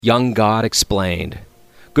Young God explained.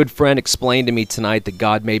 Good friend explained to me tonight that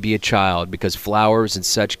God may be a child because flowers and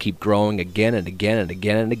such keep growing again and again and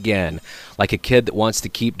again and again, like a kid that wants to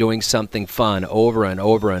keep doing something fun over and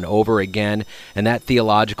over and over again, and that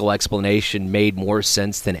theological explanation made more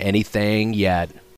sense than anything yet.